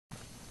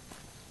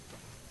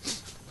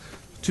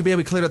Too bad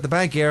we cleared out the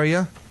bank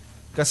area.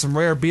 Got some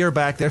rare beer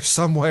back there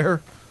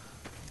somewhere.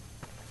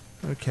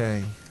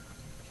 Okay.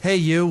 Hey,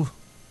 you.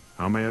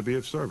 How may I be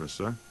of service,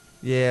 sir?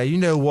 Yeah, you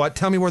know what.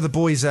 Tell me where the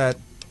boy's at.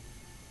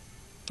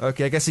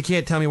 Okay, I guess you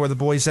can't tell me where the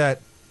boy's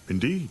at.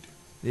 Indeed.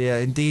 Yeah,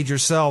 indeed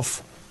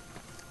yourself.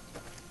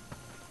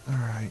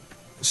 Alright.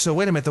 So,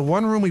 wait a minute. The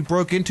one room we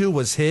broke into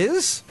was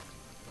his?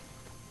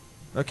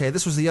 Okay,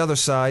 this was the other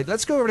side.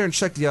 Let's go over there and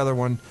check the other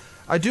one.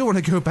 I do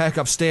want to go back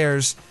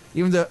upstairs,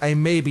 even though I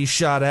may be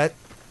shot at.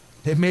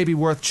 It may be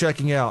worth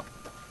checking out.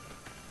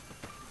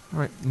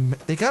 Alright,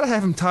 they gotta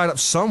have him tied up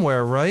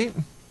somewhere, right?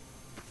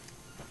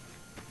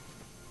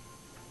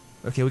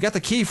 Okay, we got the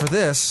key for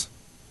this.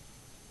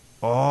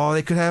 Oh,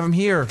 they could have him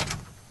here.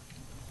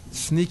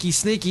 Sneaky,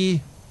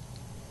 sneaky.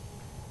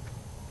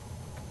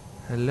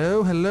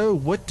 Hello, hello,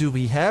 what do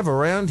we have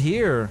around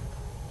here?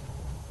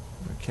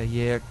 Okay,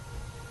 yeah.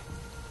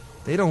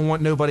 They don't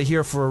want nobody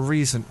here for a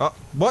reason.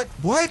 What?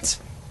 What?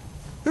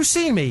 Who's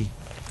seen me?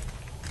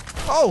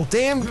 Oh,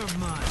 damn.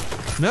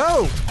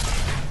 No!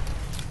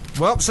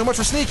 Well, so much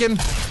for sneaking.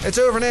 It's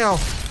over now.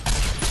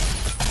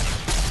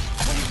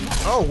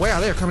 Oh, wow,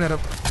 they're coming out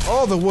of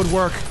all the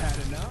woodwork.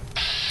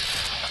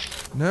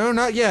 No,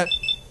 not yet.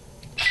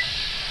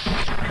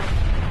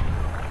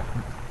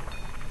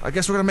 I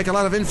guess we're gonna make a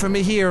lot of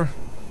infamy here.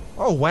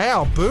 Oh,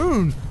 wow,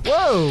 Boone.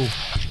 Whoa!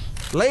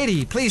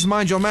 Lady, please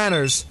mind your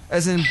manners.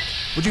 As in,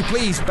 would you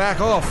please back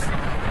off?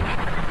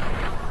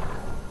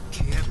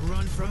 Can't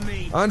run from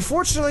me.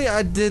 Unfortunately,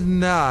 I did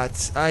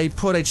not. I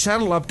put a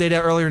channel update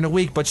out earlier in the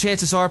week, but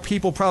chances are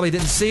people probably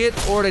didn't see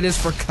it, or they just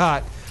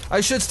forgot.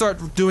 I should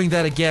start doing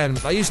that again.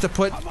 I used to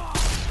put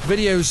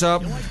videos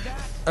up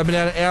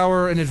about an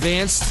hour in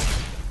advance.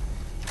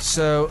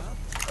 So,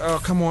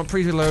 oh, come on,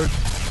 preload.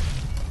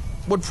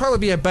 Would probably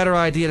be a better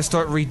idea to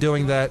start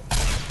redoing that.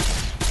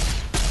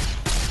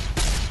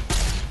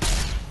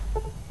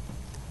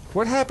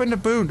 What happened to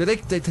Boone?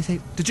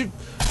 Did you?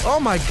 Oh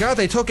my God!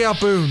 They took out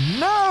Boone.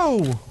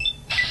 No!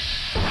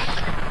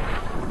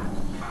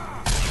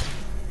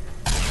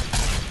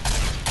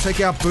 Take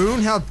out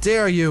Boone? How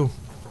dare you?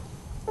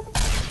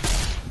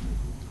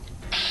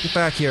 Get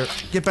back here!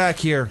 Get back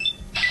here!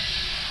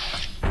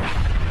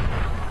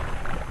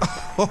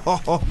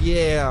 Oh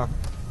yeah!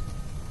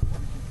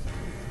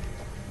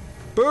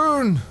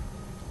 Boone!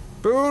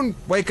 Boone,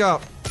 wake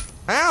up!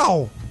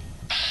 Ow!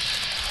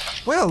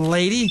 Well,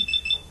 lady.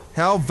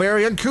 How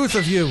very uncouth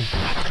of you.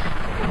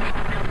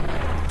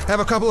 Have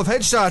a couple of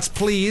headshots,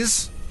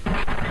 please.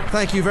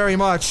 Thank you very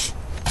much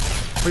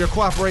for your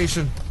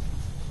cooperation.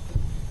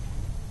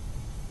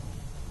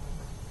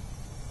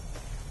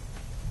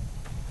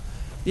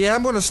 Yeah,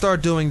 I'm gonna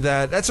start doing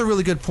that. That's a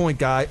really good point,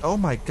 guy. Oh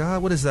my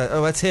God, what is that?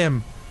 Oh, that's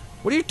him.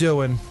 What are you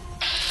doing?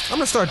 I'm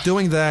gonna start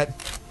doing that.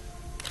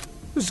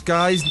 Those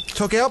guys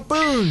took out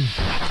Boone.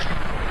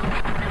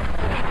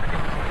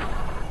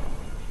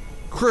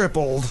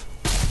 Crippled.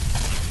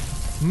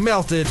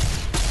 Melted.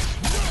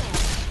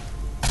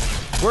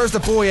 Where's the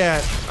boy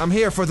at? I'm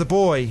here for the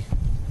boy.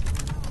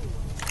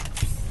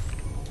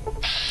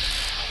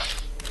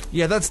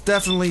 Yeah, that's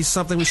definitely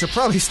something we should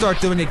probably start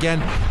doing again.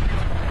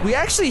 We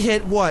actually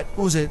hit, what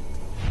was it?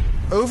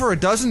 Over a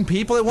dozen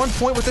people at one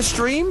point with the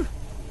stream?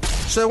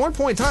 So at one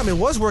point in time, it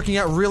was working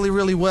out really,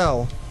 really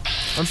well.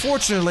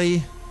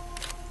 Unfortunately,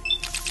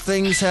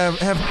 things have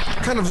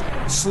kind of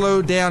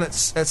slowed down at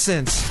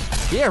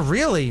since. Yeah,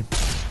 really.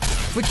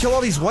 If we kill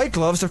all these white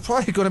gloves, there's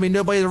probably going to be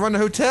nobody to run the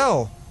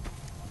hotel.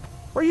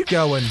 Where are you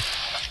going?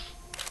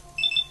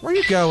 Where are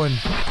you going?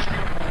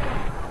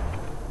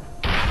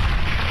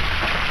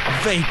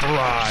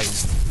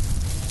 Vaporized.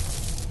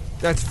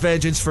 That's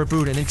vengeance for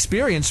Boone and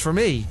experience for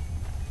me.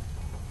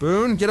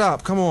 Boone, get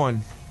up. Come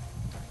on.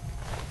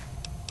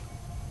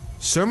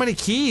 So many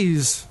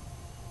keys.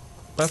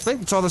 But I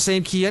think it's all the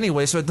same key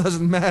anyway, so it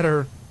doesn't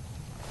matter.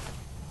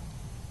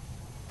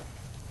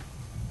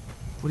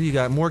 What do you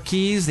got? More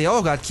keys? They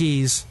all got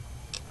keys.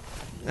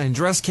 And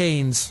dress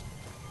canes.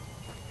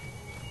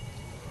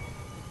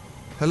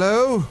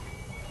 Hello?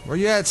 Where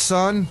you at,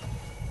 son?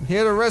 I'm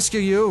here to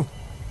rescue you.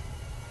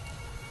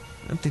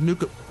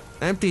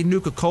 Empty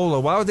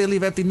Nuka-Cola. Why would they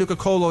leave empty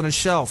Nuka-Cola on a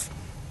shelf?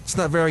 It's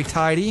not very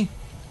tidy.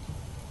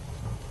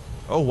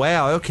 Oh,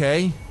 wow,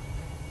 okay.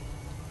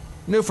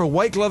 You know, for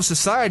White Glove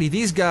Society,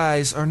 these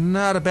guys are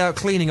not about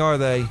cleaning, are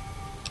they?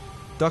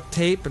 Duct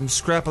tape and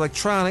scrap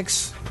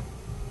electronics.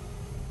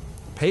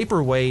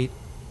 Paperweight?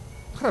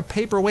 What kind of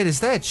paperweight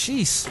is that?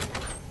 Jeez.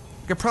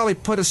 I could probably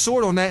put a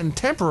sword on that and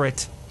temper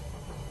it.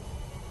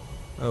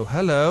 Oh,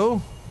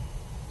 hello.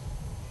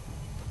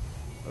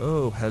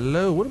 Oh,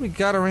 hello. What do we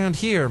got around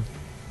here?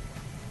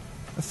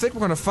 I think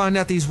we're gonna find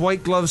out these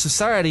White Glove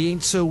Society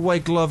ain't so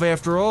white glove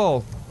after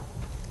all.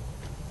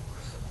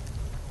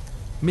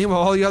 Meanwhile,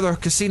 all the other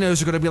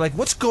casinos are gonna be like,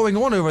 what's going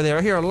on over there?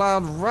 I hear a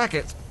loud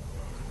racket.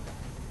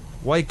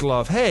 White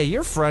Glove. Hey,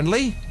 you're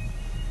friendly.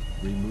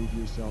 Remove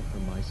yourself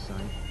from my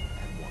sight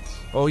at once.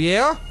 Oh,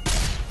 yeah?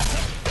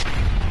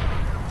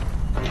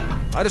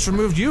 I just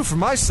removed you from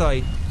my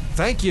sight.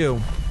 Thank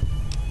you.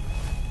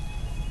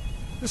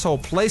 This whole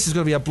place is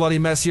gonna be a bloody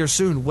mess here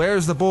soon.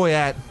 Where's the boy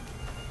at?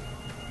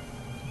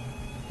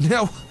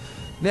 Now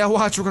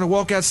watch, we're gonna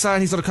walk outside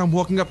and he's gonna come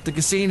walking up the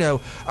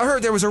casino. I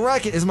heard there was a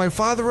racket. Is my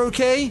father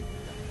okay?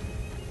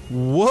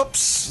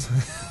 Whoops.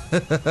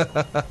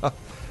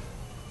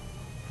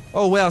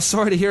 Oh well,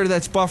 sorry to hear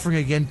that's buffering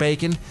again,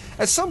 Bacon.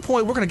 At some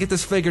point we're gonna get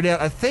this figured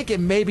out. I think it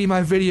may be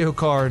my video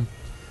card.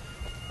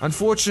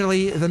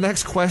 Unfortunately, the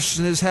next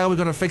question is how are we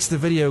gonna fix the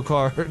video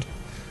card?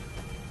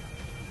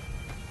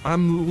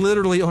 I'm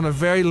literally on a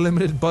very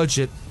limited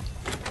budget.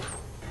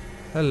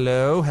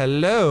 Hello,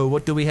 hello,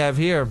 what do we have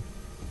here?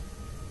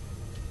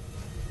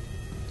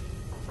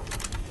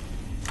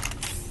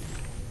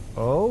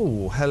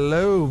 Oh,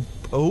 hello.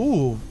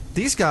 Oh,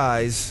 these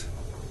guys.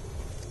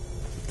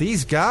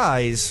 These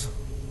guys.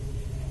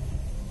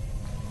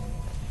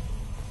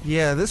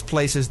 Yeah, this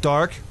place is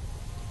dark.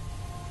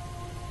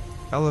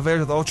 Elevator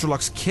to the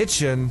Ultralux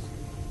kitchen.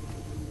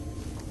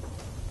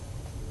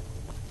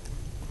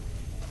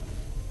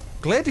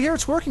 Glad to hear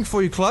it's working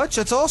for you, Clutch.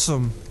 That's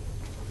awesome.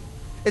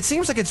 It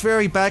seems like it's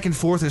very back and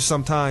forth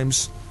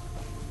sometimes.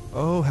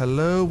 Oh,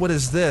 hello. What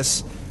is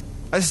this?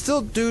 I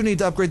still do need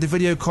to upgrade the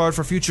video card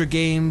for future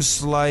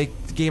games like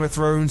Game of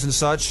Thrones and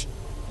such.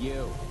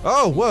 You.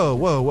 Oh, whoa,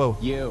 whoa, whoa.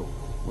 You.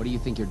 What do you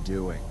think you're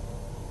doing?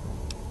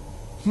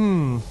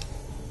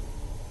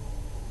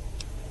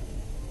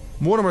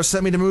 Mortimer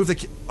sent me to move the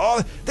kid.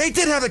 Oh, they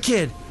did have the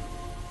kid!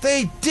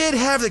 They did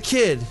have the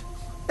kid!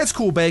 That's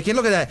cool, Bacon.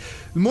 Look at that.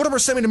 Mortimer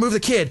sent me to move the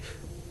kid.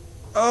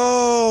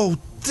 Oh,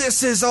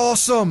 this is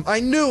awesome. I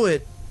knew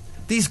it.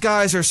 These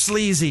guys are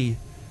sleazy.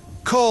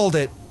 Called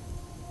it.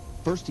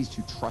 First he's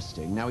too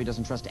trusting, now he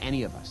doesn't trust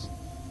any of us.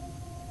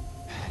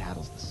 It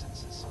addles the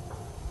senses.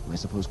 I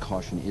suppose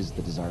caution is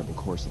the desirable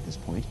course at this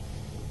point.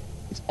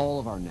 It's all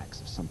of our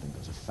necks if something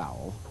goes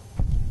afoul.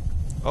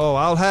 Oh,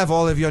 I'll have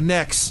all of your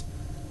necks.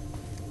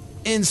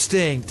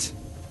 Instinct.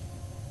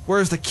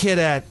 Where's the kid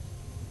at?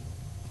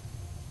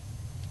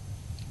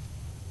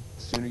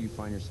 The sooner you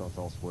find yourself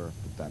elsewhere,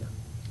 the better.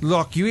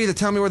 Look, you either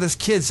tell me where this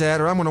kid's at,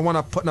 or I'm gonna want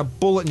to put a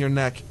bullet in your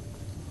neck.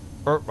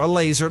 Or a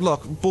laser.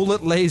 Look,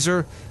 bullet,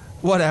 laser,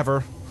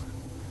 whatever.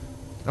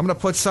 I'm gonna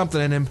put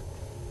something in him.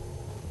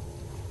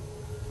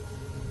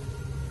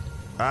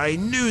 I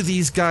knew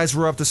these guys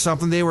were up to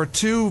something. They were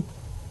too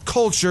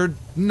cultured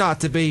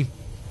not to be.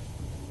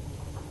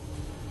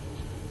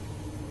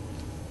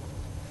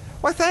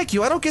 Why, thank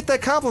you. I don't get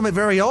that compliment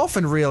very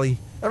often, really.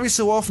 Every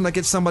so often I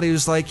get somebody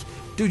who's like,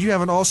 dude, you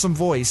have an awesome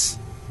voice.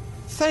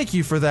 Thank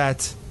you for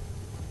that.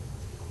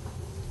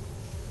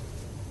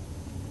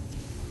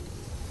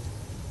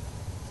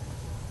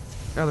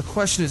 Now the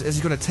question is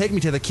he going to take me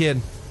to the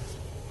kid?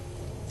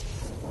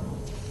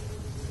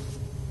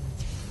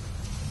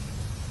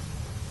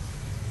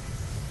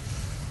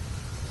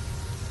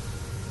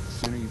 The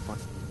sooner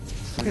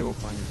you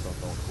find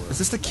yourself elsewhere. Is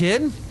this the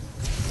kid?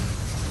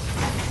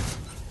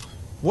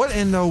 What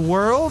in the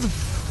world?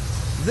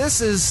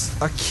 This is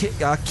a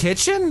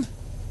kitchen?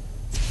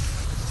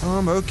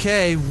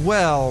 Okay,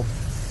 well.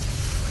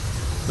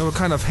 Know what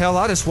kind of hell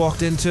I just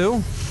walked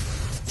into.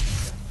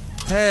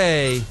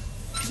 Hey.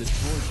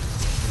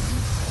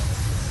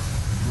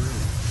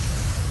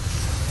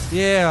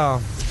 Yeah.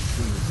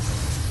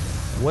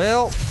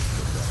 Well,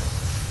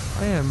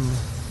 I am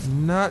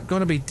not going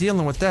to be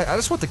dealing with that. I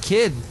just want the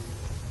kid.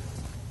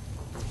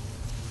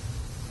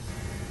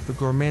 The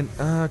gourmet.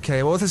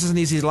 Okay, well, this is an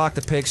easy lock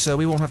to pick, so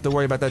we won't have to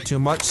worry about that too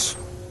much.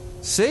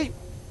 See?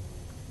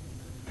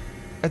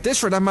 At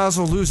this rate, I might as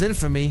well lose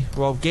infamy.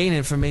 Well, gain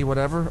infamy,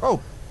 whatever.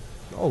 Oh.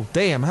 Oh,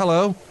 damn.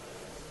 Hello.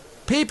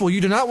 People,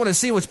 you do not want to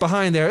see what's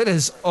behind there. It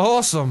is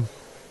awesome.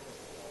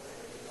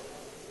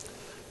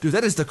 Dude,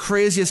 that is the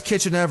craziest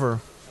kitchen ever.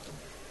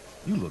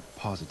 You look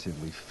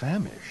positively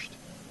famished.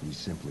 You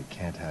simply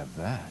can't have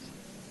that.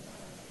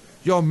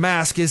 Your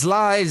mask is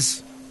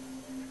lies.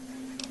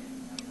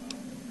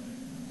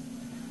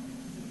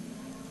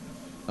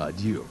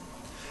 Adieu.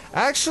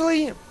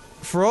 Actually,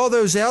 for all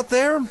those out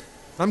there,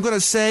 I'm going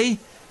to say,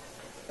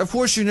 of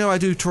course you know I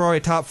do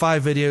Terraria Top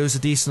 5 videos a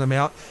decent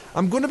amount.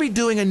 I'm going to be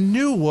doing a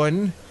new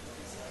one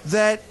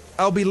that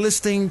I'll be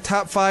listing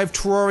Top 5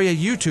 Terraria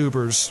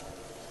YouTubers.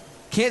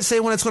 Can't say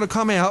when it's going to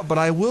come out, but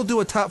I will do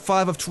a Top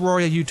 5 of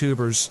Terraria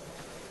YouTubers.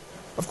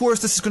 Of course,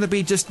 this is going to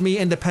be just me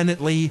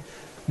independently,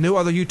 no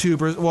other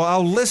YouTubers. Well,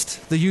 I'll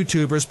list the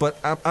YouTubers, but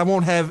I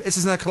won't have... This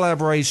is not a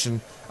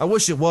collaboration. I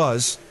wish it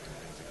was.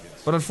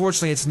 But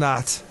unfortunately, it's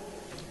not.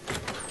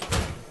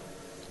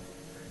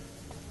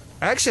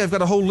 Actually, I've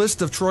got a whole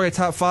list of Terraria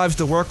Top 5s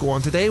to work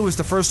on. Today was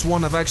the first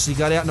one I've actually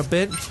got out in a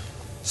bit.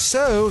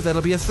 So,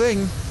 that'll be a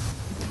thing.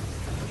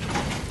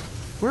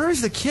 Where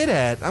is the kid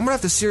at? I'm gonna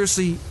have to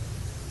seriously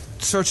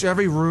search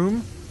every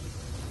room.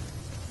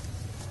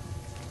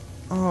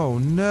 Oh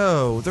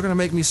no, they're gonna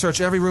make me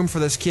search every room for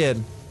this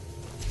kid.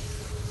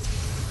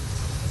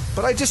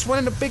 But I just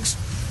went in a big...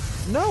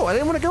 No, I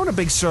didn't want to go in a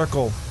big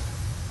circle.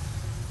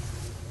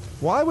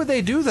 Why would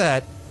they do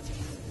that?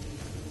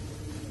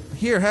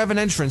 Here, have an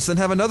entrance, then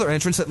have another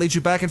entrance that leads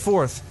you back and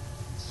forth.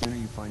 The sooner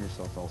you find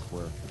yourself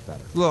elsewhere, the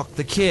better. Look,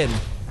 the kid.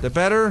 The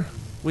better...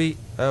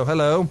 Oh,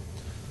 hello.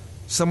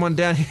 Someone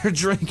down here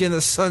drinking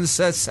the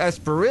sunset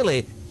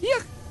sarsaparilla.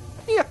 Yuck,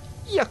 yuck,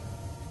 yuck.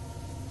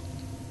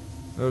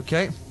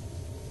 Okay.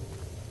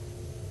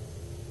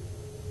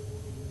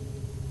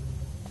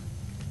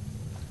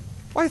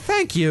 Why,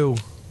 thank you.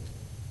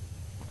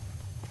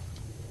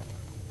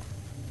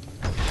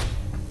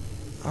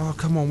 Oh,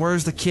 come on,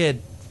 where's the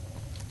kid?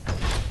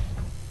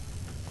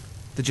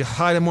 Did you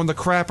hide him on the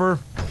crapper?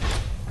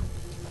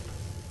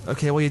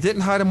 Okay, well, you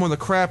didn't hide him on the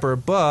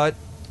crapper, but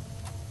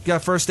you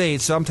got first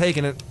aid, so I'm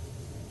taking it.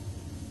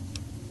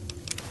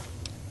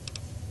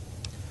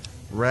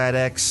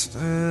 Rad-X. I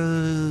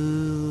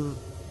don't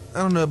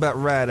know about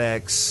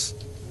Rad-X.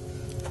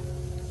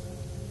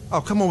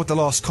 Oh, come on with the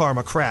lost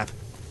karma crap.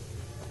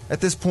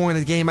 At this point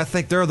in the game, I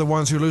think they're the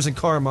ones who are losing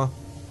karma.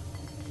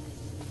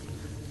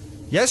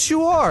 Yes,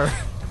 you are.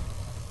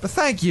 But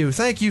thank you.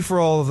 Thank you for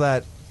all of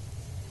that.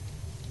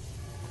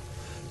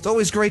 It's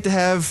always great to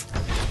have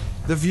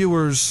the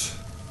viewers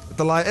at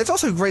the live. It's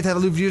also great to have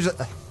the viewers.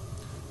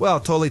 Well,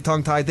 totally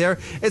tongue-tied there.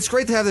 It's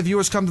great to have the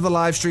viewers come to the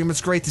live stream.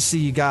 It's great to see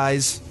you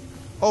guys.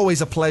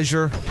 Always a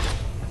pleasure.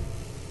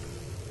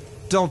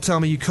 Don't tell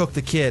me you cooked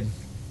the kid.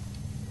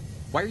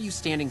 Why are you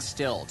standing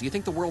still? Do you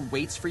think the world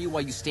waits for you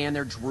while you stand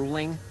there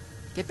drooling?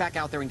 Get back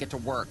out there and get to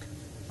work.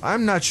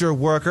 I'm not your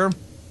worker.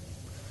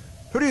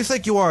 Who do you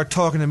think you are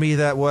talking to me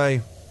that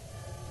way?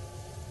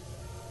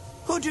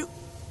 Who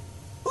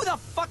the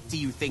fuck do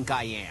you think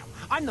I am?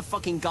 I'm the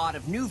fucking god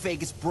of New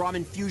Vegas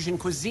Brahmin fusion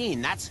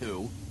cuisine, that's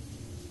who.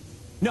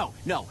 No,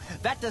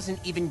 that doesn't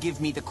even give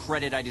me the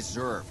credit I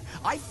deserve.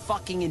 I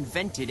fucking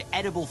invented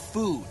edible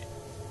food.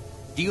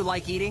 Do you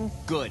like eating?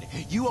 Good.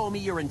 You owe me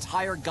your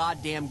entire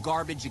goddamn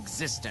garbage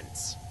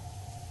existence.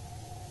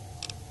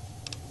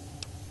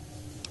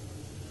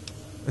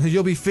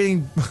 You'll be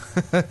feeding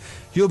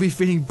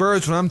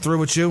birds when I'm through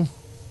with you.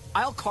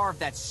 I'll carve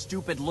that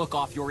stupid look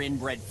off your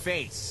inbred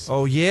face.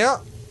 Oh yeah?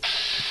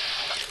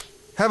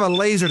 Have a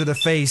laser to the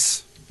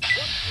face.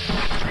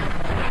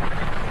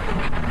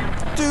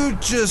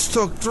 Dude just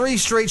took 3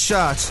 straight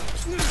shots.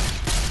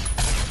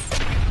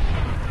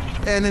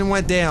 And then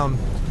went down.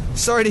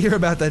 Sorry to hear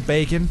about that,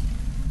 Bacon.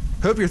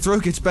 Hope your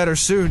throat gets better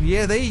soon.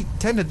 Yeah, they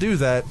tend to do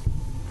that.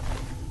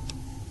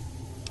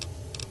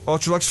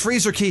 Ultralux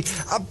freezer key.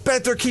 I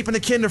bet they're keeping the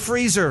kid in the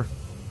freezer.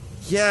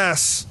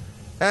 Yes.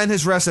 And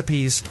his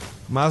recipes.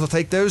 Might as well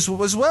take those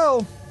as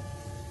well.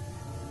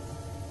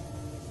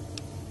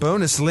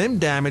 Bonus limb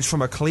damage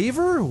from a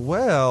cleaver?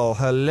 Well,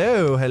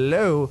 hello,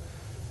 hello.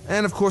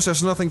 And of course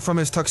there's nothing from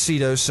his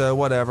tuxedo, so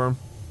whatever.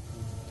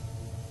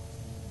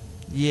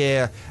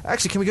 Yeah.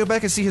 Actually, can we go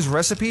back and see his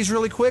recipes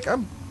really quick?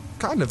 I'm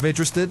kind of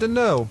interested to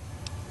know.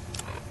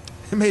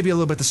 It may be a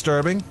little bit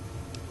disturbing.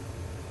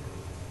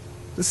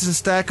 This is a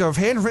stack of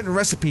handwritten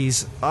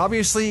recipes,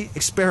 obviously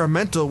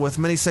experimental with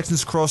many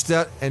sections crossed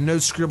out and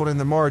notes scribbled in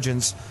the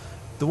margins.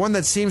 The one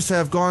that seems to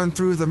have gone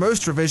through the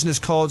most revision is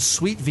called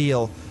Sweet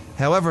Veal.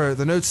 However,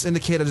 the notes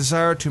indicate a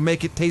desire to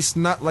make it taste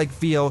not like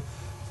veal,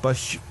 but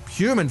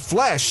human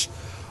flesh.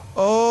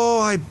 Oh,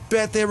 I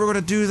bet they were going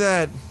to do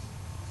that.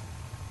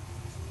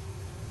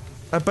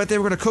 I bet they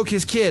were going to cook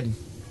his kid.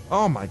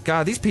 Oh my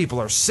god, these people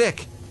are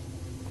sick.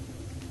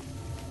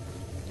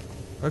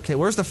 Okay,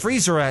 where's the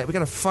freezer at? We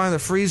gotta find the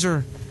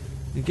freezer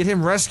and get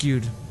him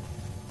rescued.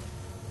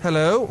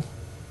 Hello?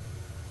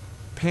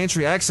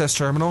 Pantry access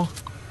terminal.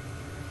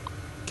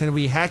 Can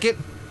we hack it?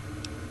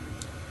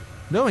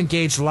 No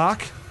engage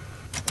lock.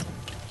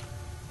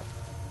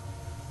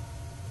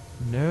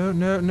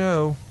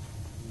 No.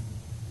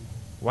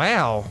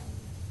 Wow.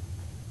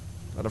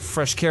 A lot of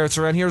fresh carrots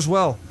around here as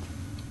well.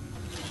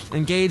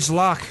 Engage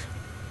lock.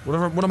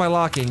 What am I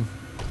locking?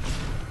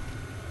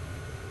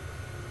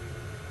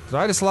 Did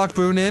I just lock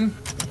Boone in?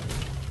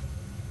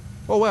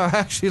 Oh wow, I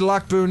actually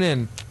locked Boone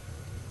in.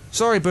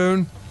 Sorry,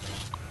 Boone.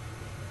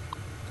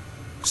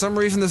 For some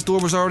reason this door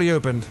was already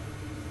opened.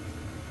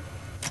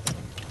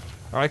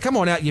 Alright, come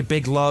on out, you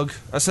big lug.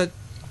 I said,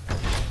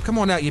 come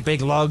on out, you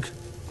big lug.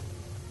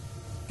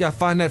 Gotta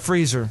find that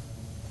freezer.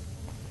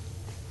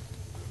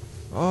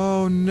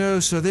 Oh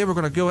no, so they were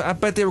gonna go, I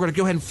bet they were gonna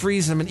go ahead and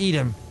freeze him and eat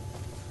him.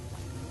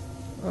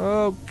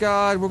 Oh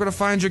god, we're gonna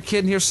find your kid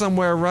in here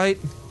somewhere, right?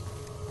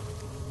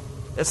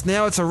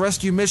 It's a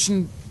rescue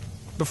mission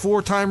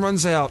before time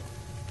runs out.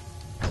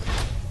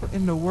 What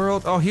in the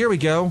world? Oh, here we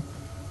go.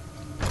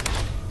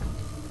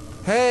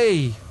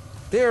 Hey!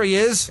 There he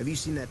is! Have you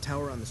seen that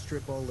tower on the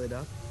strip all lit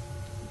up?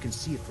 You can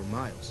see it for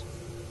miles.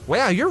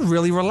 Wow, you're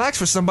really relaxed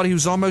for somebody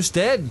who's almost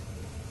dead.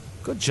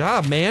 Good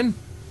job, man.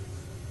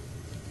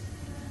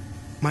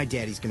 My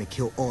daddy's gonna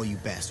kill all you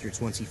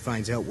bastards once he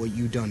finds out what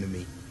you done to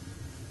me.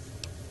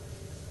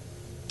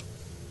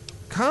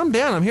 Calm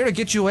down, I'm here to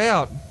get you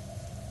out.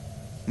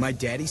 My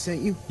daddy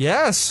sent you?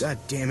 Yes! God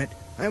damn it.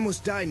 I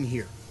almost died in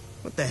here.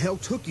 What the hell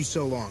took you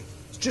so long?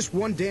 It's just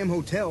one damn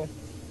hotel.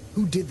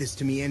 Who did this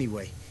to me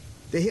anyway?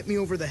 They hit me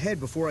over the head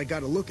before I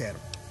got a look at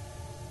them.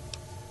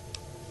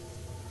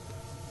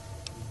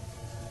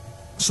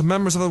 Some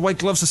members of the White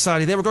Glove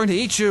Society, they were going to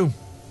eat you.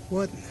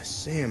 What in the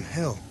Sam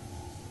hell?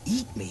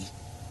 Eat me?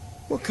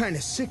 What kind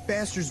of sick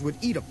bastards would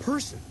eat a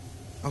person?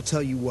 I'll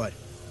tell you what,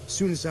 as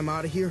soon as I'm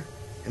out of here,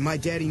 and my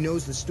daddy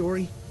knows the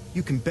story,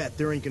 you can bet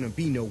there ain't gonna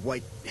be no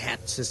white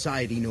hat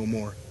society no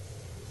more.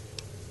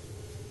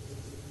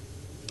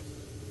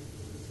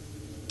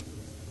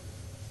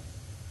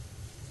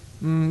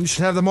 You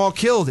should have them all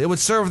killed. It would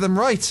serve them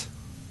right.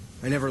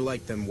 I never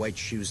liked them white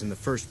shoes in the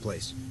first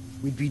place.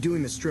 We'd be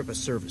doing the strip a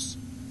service.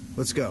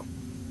 Let's go.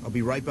 I'll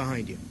be right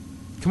behind you.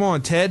 Come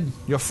on, Ted.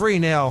 You're free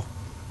now.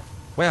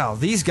 Wow,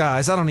 these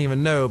guys, I don't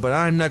even know, but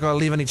I'm not gonna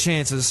leave any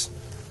chances.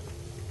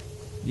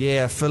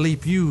 Yeah,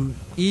 Philippe, you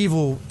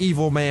evil,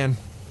 evil man.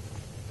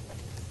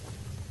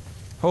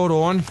 Hold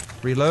on.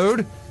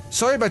 Reload.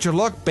 Sorry about your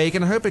luck,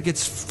 Bacon. I hope it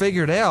gets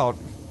figured out.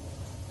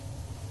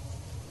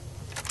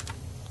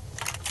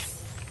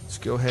 Let's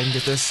go ahead and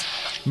get this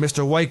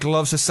Mr. White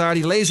Glove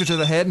Society laser to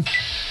the head.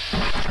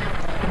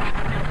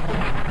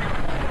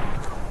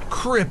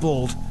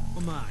 Crippled.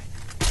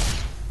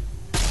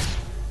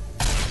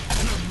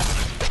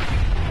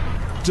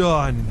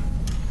 Done.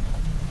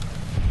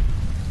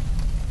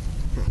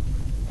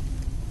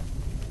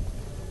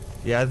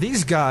 Yeah,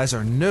 these guys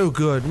are no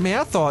good. Man,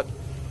 I thought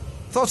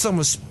something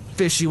was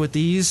fishy with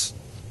these.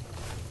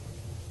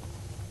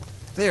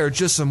 They are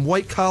just some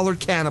white-collar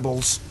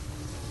cannibals.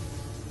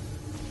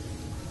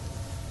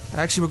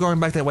 Actually, we're going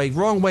back that way.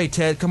 Wrong way,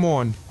 Ted. Come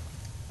on.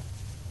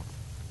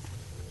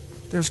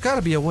 There's got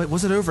to be a way.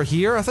 Was it over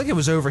here? I think it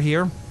was over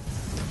here.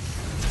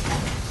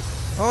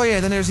 Oh, yeah,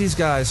 then there's these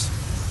guys.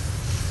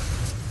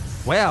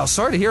 Wow,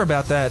 sorry to hear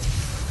about that.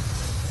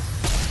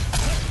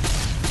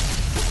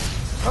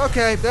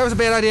 Okay, that was a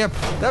bad idea.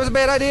 That was a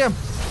bad idea.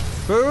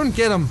 Boone,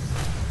 get him.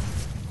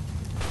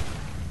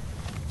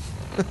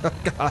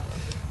 God.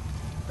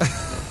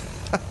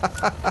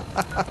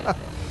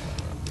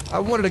 I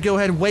wanted to go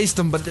ahead and waste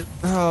them, but...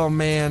 oh,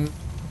 man.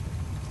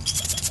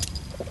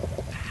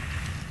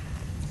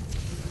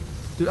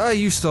 Dude, I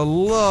used to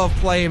love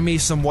playing me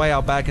some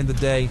WoW back in the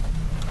day.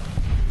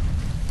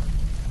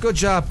 Good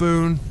job,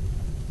 Boone.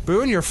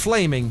 Boone, you're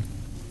flaming.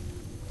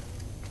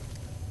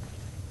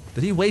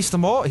 Did he waste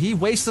them all? He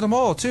wasted them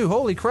all, too.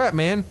 Holy crap,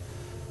 man.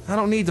 I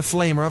don't need the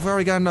flamer. I've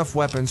already got enough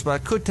weapons, but I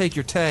could take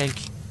your tank.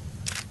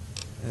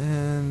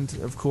 And,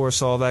 of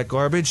course, all that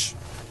garbage.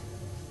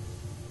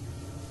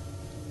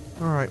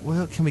 Alright,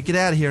 well, can we get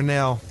out of here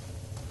now?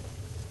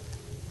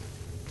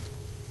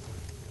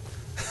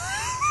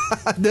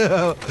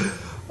 No.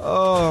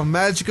 Oh,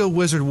 Magical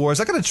Wizard Wars.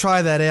 I gotta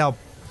try that out.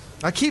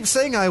 I keep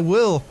saying I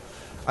will.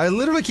 I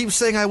literally keep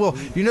saying I will.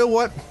 You know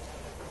what?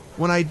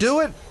 When I do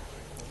it,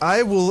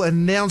 I will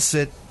announce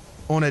it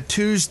on a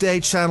Tuesday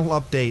channel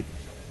update.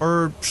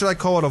 Or should I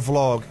call it a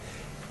vlog?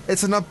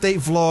 It's an update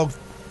vlog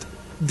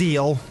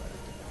deal.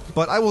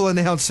 But I will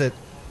announce it.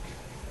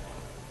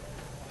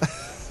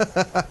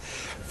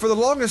 For the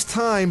longest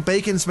time,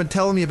 Bacon's been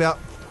telling me about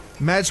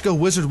Magical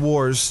Wizard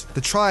Wars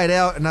to try it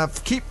out, and I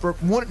keep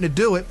wanting to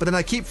do it, but then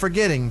I keep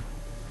forgetting.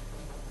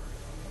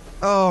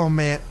 Oh,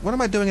 man. What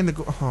am I doing in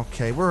the...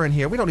 okay, we're in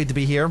here. We don't need to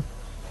be here.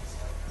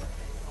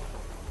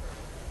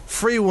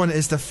 Free one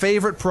is the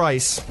favorite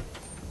price.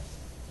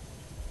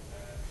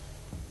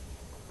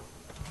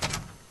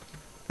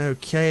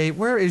 Okay,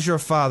 where is your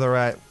father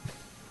at?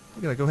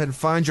 You gotta go ahead and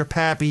find your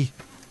pappy.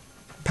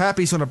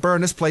 Pappy's gonna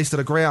burn this place to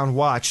the ground.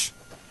 Watch.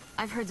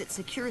 I've heard that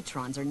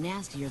Securitrons are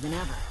nastier than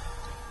ever.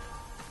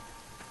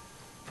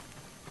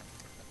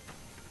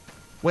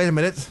 Wait a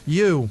minute.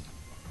 You.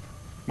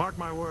 Mark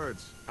my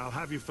words. I'll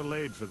have you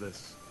filleted for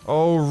this.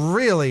 Oh,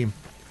 really?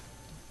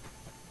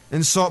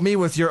 Insult me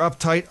with your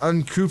uptight,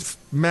 uncouth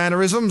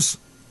mannerisms?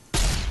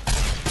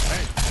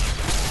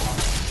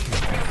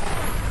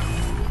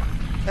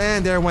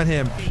 And there went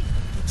him.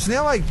 So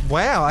now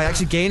wow, I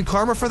actually gained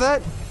karma for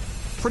that?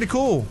 Pretty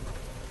cool.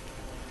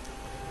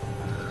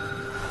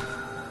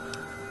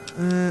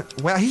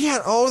 Wow, he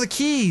had all the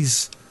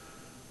keys.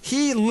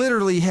 He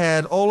literally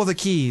had all of the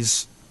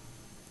keys.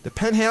 The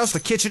penthouse, the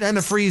kitchen, and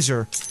the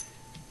freezer.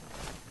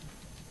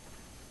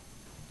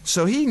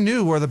 So he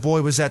knew where the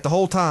boy was at the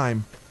whole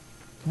time.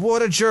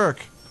 What a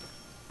jerk.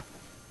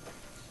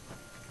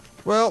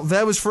 Well,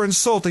 that was for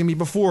insulting me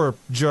before,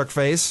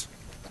 jerkface.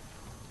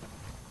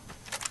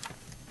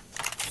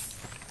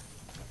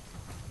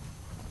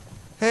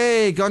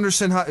 Hey,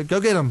 Gunderson, go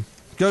get him.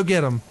 Go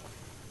get him.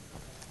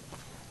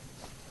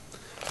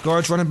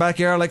 Guards running back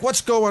here like,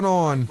 what's going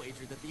on?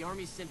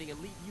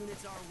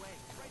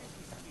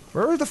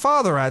 Where was the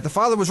father at? The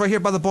father was right here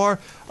by the bar.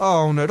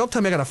 Oh no, don't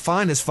tell me I gotta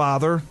find his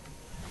father.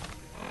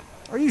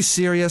 Are you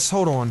serious?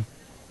 Hold on.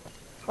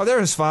 Oh,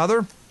 there's his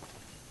father.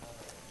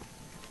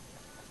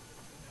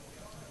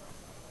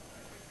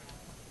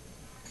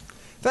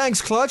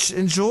 Thanks, Clutch.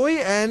 Enjoy,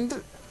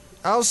 and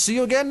I'll see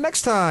you again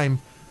next time.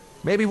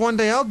 Maybe one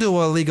day I'll do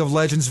a League of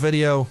Legends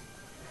video.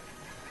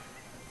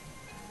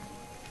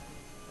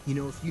 You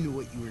know, if you knew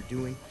what you were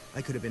doing,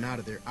 I could have been out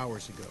of there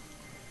hours ago.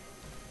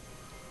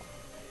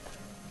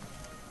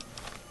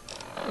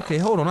 Okay,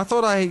 hold on. I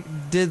thought I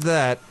did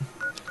that.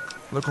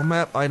 Local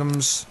map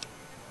items.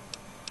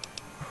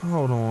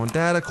 Hold on.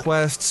 Data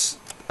quests.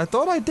 I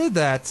thought I did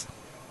that.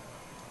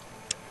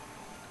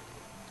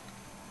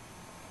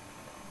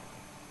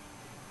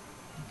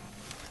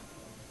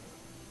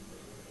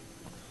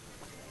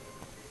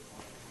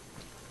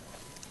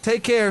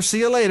 Take care. See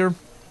you later.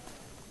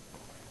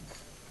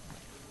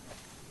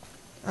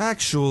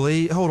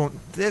 Actually, hold on.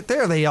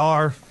 There they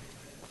are.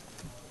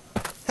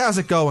 How's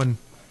it going?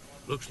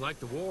 Looks like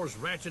the war's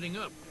ratcheting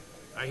up.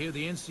 I hear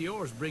the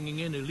NCO's bringing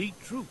in elite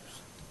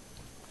troops.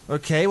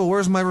 Okay, well,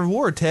 where's my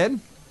reward, Ted?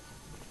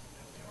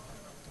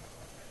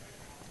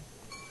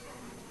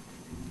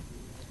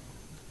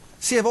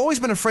 See, I've always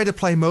been afraid to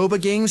play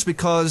MOBA games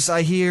because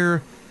I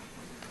hear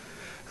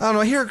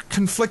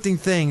conflicting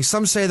things.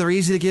 Some say they're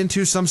easy to get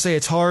into, some say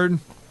it's hard.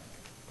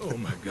 Oh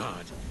my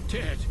God.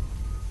 Ted,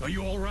 are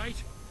you all right?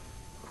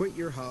 Quit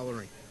your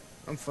hollering.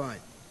 I'm fine.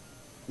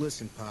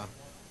 Listen, Pa,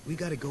 we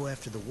gotta go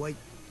after the white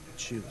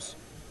shoes,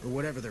 or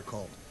whatever they're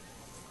called.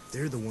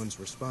 They're the ones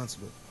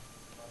responsible.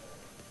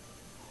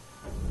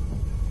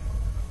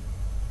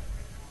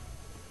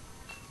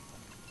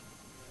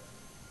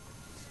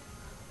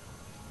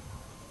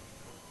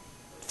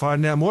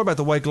 Find out more about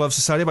the White Glove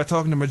Society by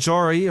talking to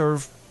Majori, or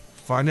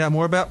find out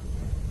more about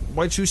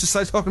White Shoe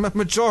Society talking about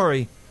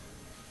Majori.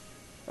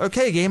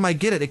 Okay, game, I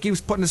get it. It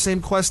keeps putting the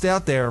same quest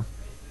out there.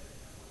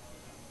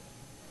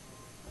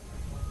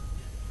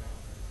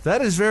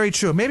 That is very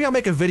true. Maybe I'll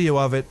make a video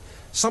of it.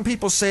 Some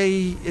people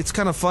say it's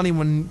kind of funny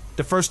when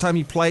the first time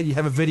you play it, you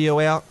have a video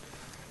out.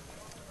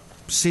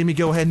 See me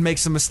go ahead and make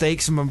some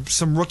mistakes,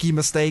 some rookie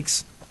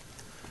mistakes.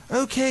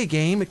 Okay,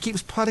 game, it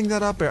keeps putting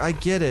that up there. I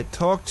get it.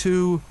 Talk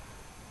to...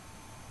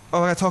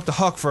 Oh, I gotta talk to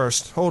Huck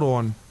first. Hold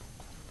on.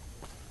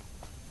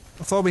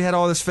 I thought we had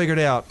all this figured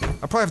out. I'll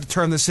probably have to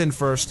turn this in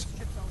first.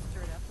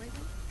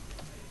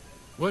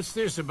 What's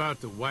this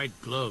about the White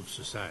Glove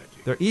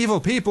Society? They're evil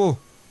people.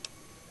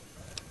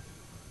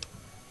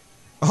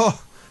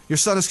 Oh, your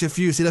son is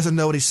confused. He doesn't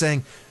know what he's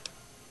saying.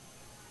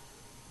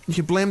 You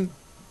can blame...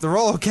 They're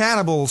all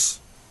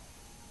cannibals.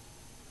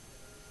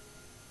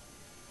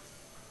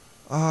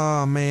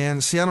 Oh,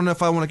 man. See, I don't know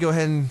if I want to go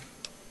ahead and...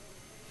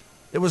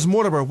 It was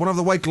Mortimer, one of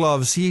the White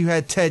Gloves. He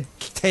had Ted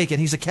taken.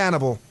 He's a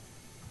cannibal.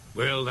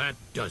 Well, that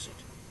does it.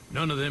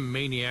 None of them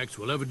maniacs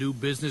will ever do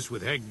business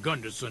with Heck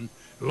Gunderson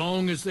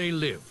long as they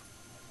live.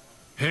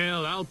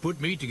 Hell, I'll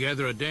put me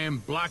together a damn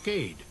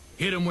blockade.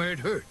 Hit 'em where it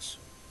hurts.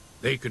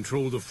 They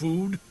control the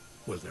food.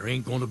 Well, there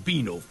ain't gonna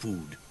be no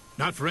food.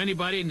 Not for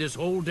anybody in this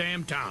whole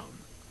damn town.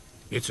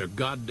 It's a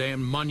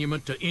goddamn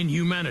monument to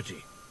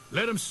inhumanity.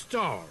 Let 'em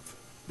starve.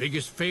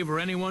 Biggest favor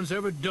anyone's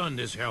ever done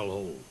this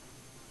hellhole.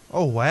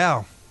 Oh,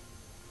 wow.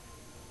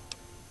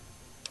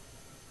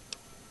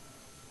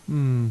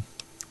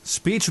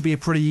 Speech would be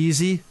pretty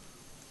easy.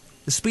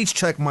 The speech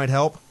check might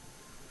help.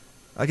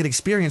 I get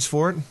experience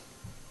for it.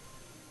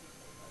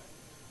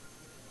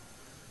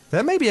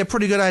 That may be a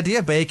pretty good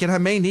idea, Bacon. I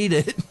may need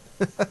it.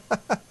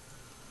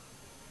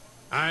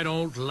 I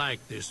don't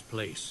like this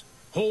place.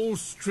 Whole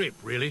strip,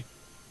 really.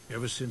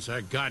 Ever since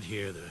I got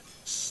here, the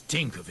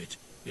stink of it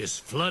has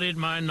flooded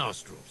my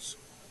nostrils.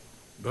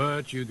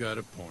 But you got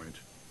a point.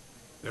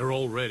 They're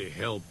already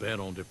hell-bent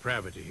on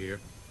depravity here.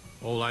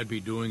 All I'd be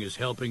doing is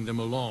helping them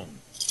along.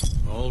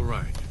 All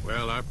right.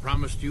 Well, I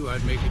promised you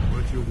I'd make it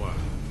worth your while.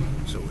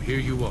 So here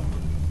you are.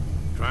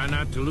 Try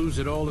not to lose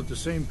it all at the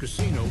same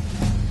casino.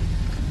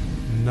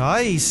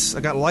 Nice.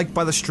 I got liked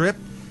by the strip,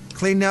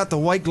 cleaned out the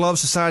White Glove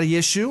Society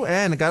issue,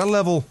 and I got a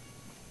level.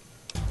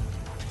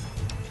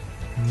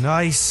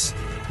 Nice.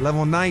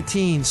 Level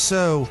 19.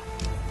 So,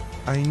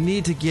 I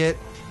need to get...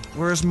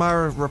 Where's my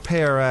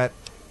repair at?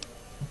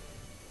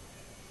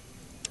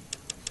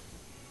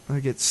 I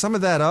get some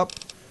of that up.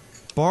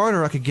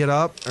 Barter I could get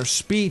up, or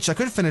speech. I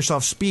could finish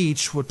off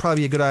speech, would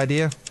probably be a good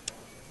idea.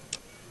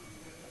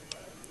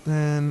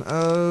 Then,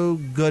 oh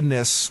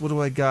goodness, what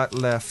do I got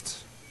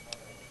left?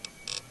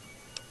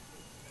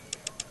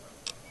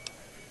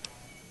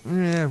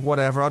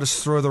 Whatever, I'll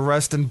just throw the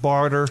rest in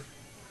barter.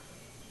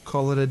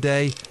 Call it a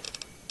day.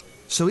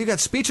 So we got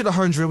speech at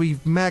 100, we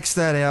maxed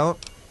that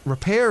out.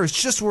 Repair is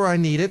just where I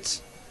need it.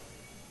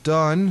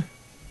 Done.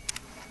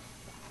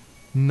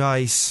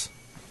 Nice.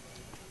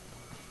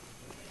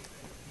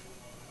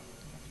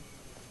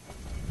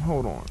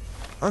 Hold on.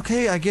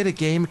 Okay, I get it,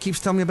 game. It keeps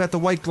telling me about the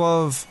White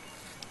Glove.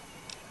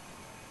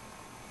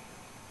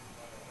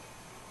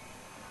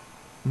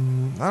 I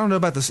don't know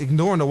about this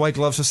ignoring the White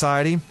Glove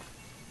Society.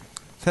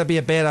 That'd be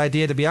a bad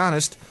idea, to be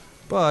honest.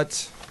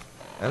 But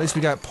at least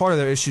we got part of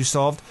their issue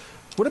solved.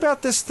 What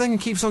about this thing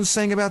it keeps on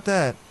saying about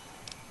that?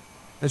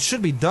 It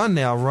should be done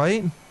now,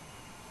 right?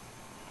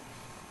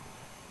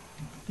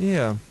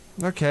 Yeah.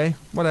 Okay.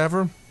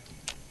 Whatever.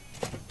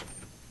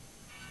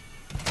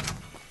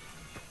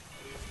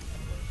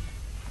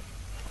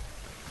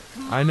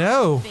 I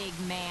know. Big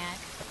man,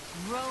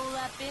 roll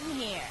up in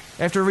here.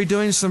 After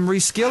redoing some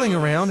reskilling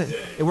around,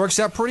 it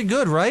works out pretty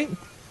good, right?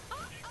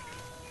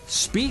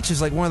 Speech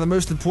is like one of the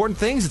most important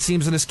things, it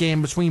seems, in this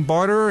game, between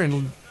barter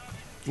and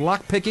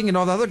lockpicking and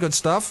all the other good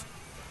stuff.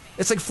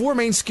 It's like 4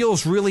 main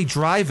skills really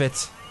drive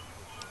it.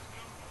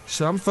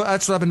 So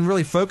that's what I've been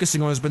really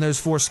focusing on, has been those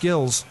 4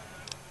 skills.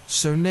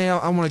 So now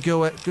I want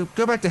to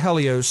go back to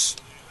Helios.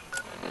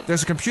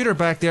 There's a computer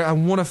back there I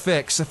want to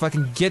fix if I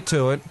can get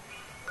to it.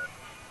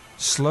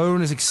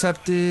 Sloan is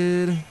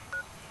accepted.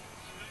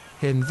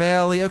 Hidden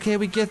Valley. Okay,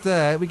 we get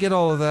that. We get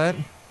all of that.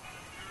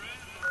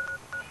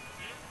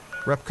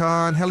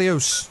 Repcon.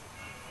 Helios.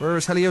 Where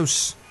is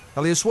Helios?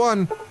 Helios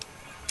 1.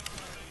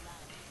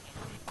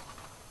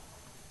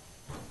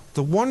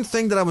 The one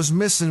thing that I was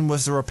missing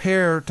was the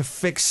repair to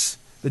fix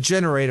the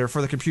generator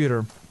for the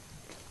computer.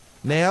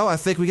 Now, I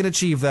think we can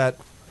achieve that.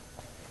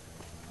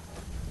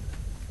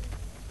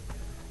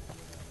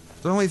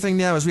 The only thing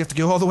now is we have to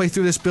go all the way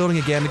through this building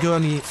again to go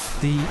on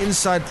the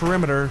inside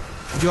perimeter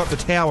to go up the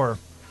tower.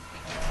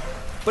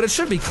 But it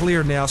should be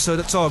clear now, so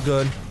that's all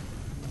good.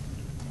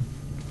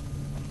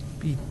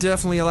 Be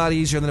definitely a lot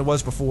easier than it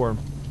was before.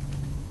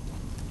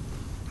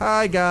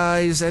 Hi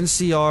guys,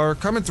 NCR,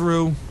 coming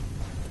through.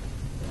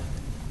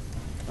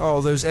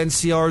 Oh, those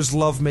NCRs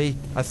love me,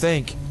 I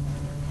think.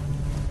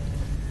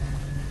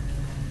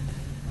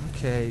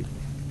 Okay,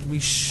 we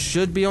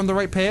should be on the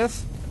right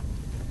path.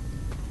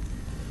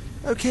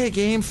 Okay,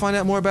 game, find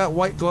out more about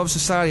White Glove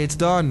Society. It's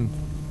done.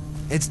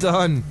 It's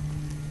done.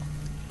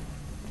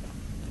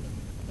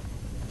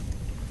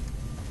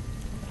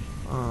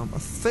 I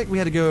think we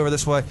had to go over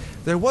this way.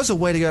 There was a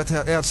way to go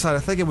outside. I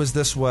think it was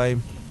this way.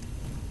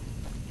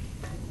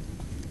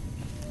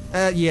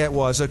 Yeah, it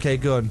was. Okay,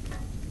 good.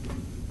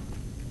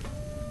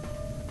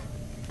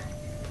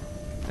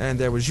 And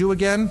there was you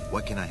again.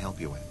 What can I help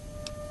you with?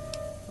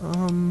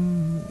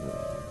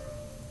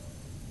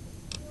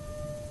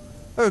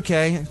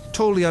 Okay,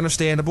 totally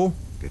understandable.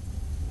 Good.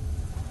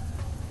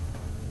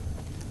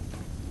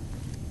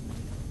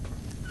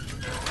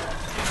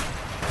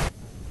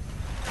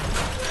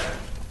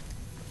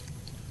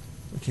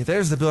 Okay,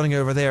 there's the building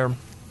over there.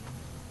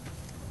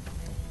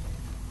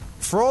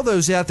 For all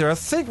those out there, I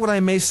think what I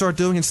may start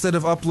doing instead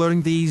of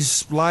uploading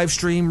these live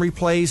stream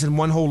replays in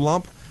one whole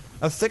lump,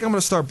 I think I'm going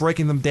to start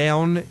breaking them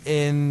down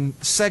in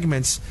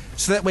segments,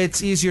 so that way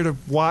it's easier to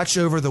watch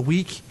over the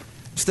week.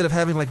 Instead of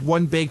having like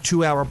one big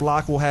 2-hour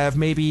block, we'll have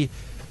maybe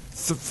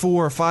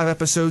 4 or 5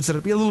 episodes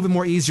that'll be a little bit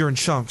more easier in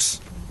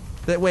chunks.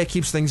 That way it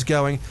keeps things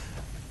going.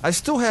 I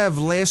still have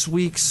last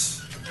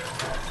week's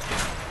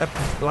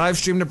live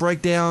stream to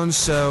break down,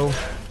 so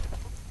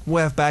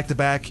we'll have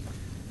back-to-back.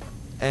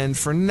 And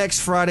for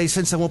next Friday,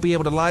 since I won't be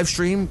able to live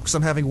stream because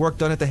I'm having work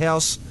done at the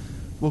house,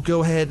 we'll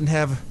go ahead and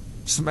have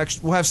some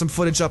extra, we'll have some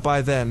footage up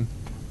by then.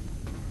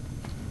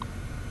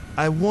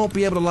 I won't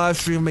be able to live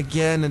stream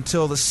again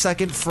until the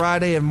second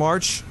Friday in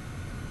March.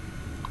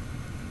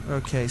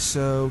 Okay,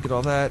 so get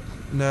all that.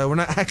 No, we're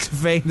not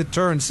activating the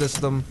turn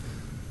system.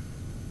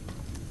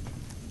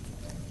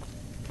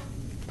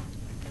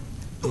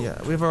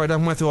 Yeah, we've already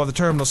went through all the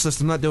terminal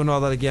system, not doing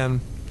all that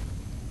again.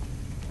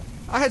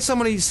 I had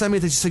somebody send me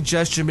the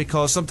suggestion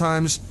because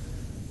sometimes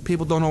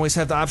people don't always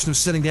have the option of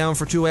sitting down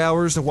for 2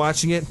 hours and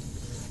watching it.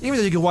 Even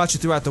though you can watch it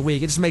throughout the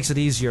week, it just makes it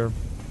easier.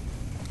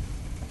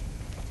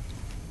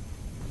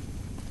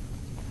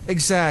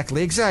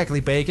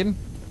 Exactly, Bacon.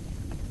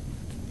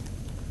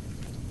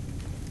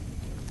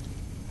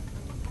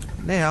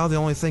 Now, the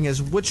only thing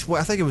is which way.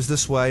 I think it was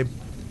this way.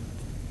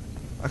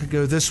 I could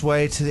go this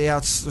way to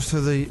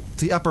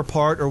the upper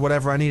part or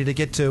whatever I needed to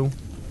get to.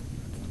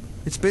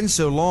 It's been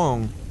so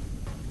long.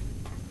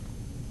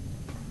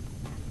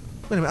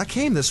 Wait a minute, I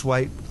came this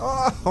way.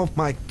 Oh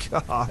my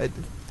god.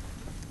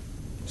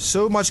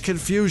 So much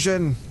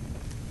confusion.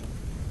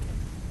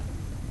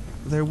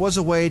 There was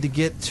a way to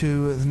get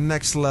to the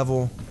next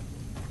level.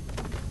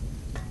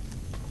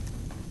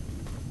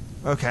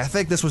 Okay, I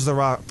think this was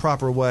the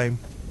proper way.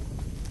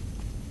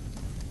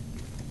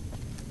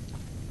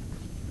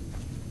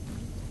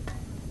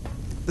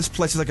 This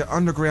place is like an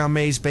underground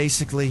maze,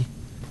 basically.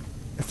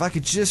 If I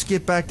could just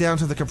get back down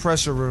to the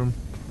compressor room.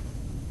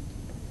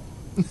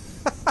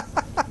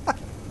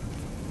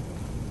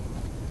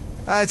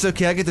 It's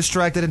okay, I get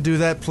distracted and do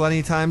that plenty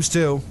of times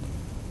too.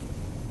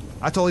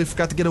 I totally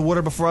forgot to get a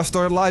water before I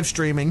started live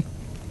streaming.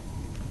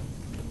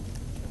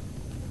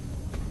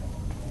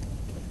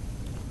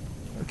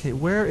 Okay,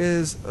 where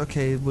is...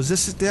 Okay, was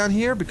this down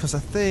here? Because I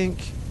think...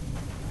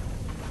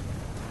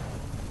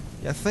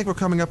 Yeah, I think we're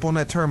coming up on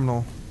that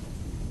terminal.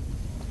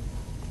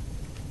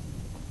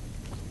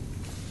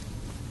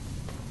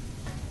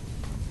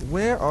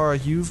 Where are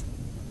you?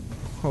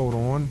 Hold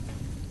on.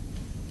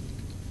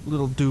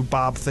 Little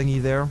do-bob thingy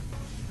there.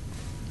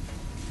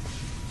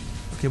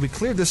 Okay, we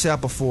cleared this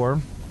out before.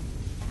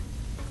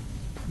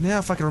 Now,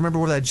 if I can remember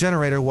where that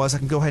generator was, I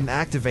can go ahead and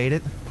activate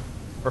it.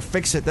 Or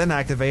fix it, then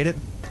activate it.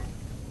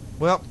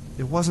 Well,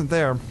 it wasn't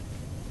there.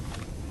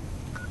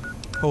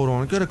 Hold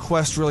on, go to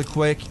quest really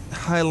quick.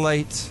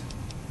 Highlight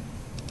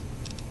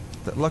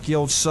that lucky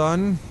old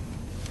sun.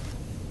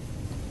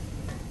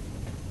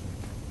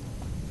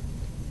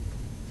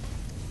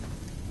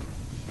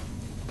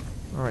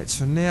 Alright,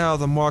 so now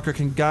the marker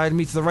can guide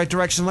me to the right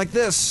direction like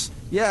this.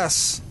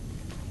 Yes!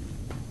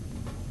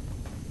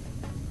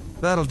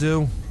 That'll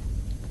do.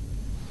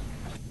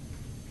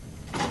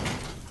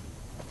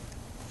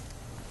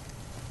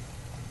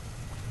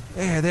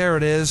 Yeah, there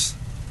it is.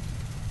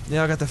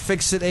 Now I got the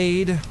fix-it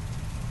aid.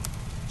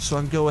 So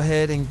I can go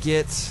ahead and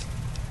get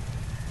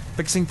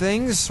fixing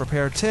things.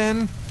 Repair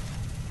 10.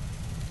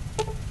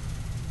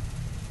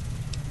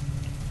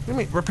 Give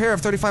me repair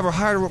of 35 or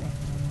higher,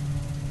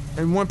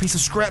 and 1 piece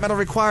of scrap metal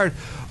required.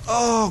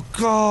 Oh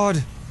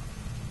God!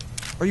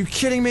 Are you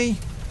kidding me?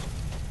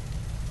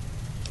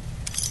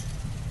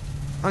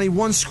 I need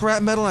 1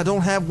 scrap metal, and I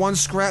don't have 1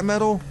 scrap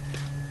metal.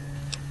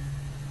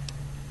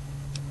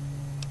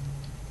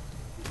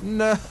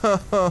 No.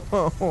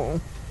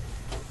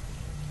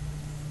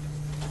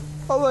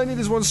 All I need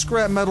is 1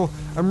 scrap metal.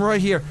 I'm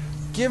right here.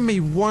 Give me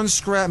 1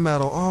 scrap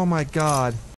metal. Oh my God.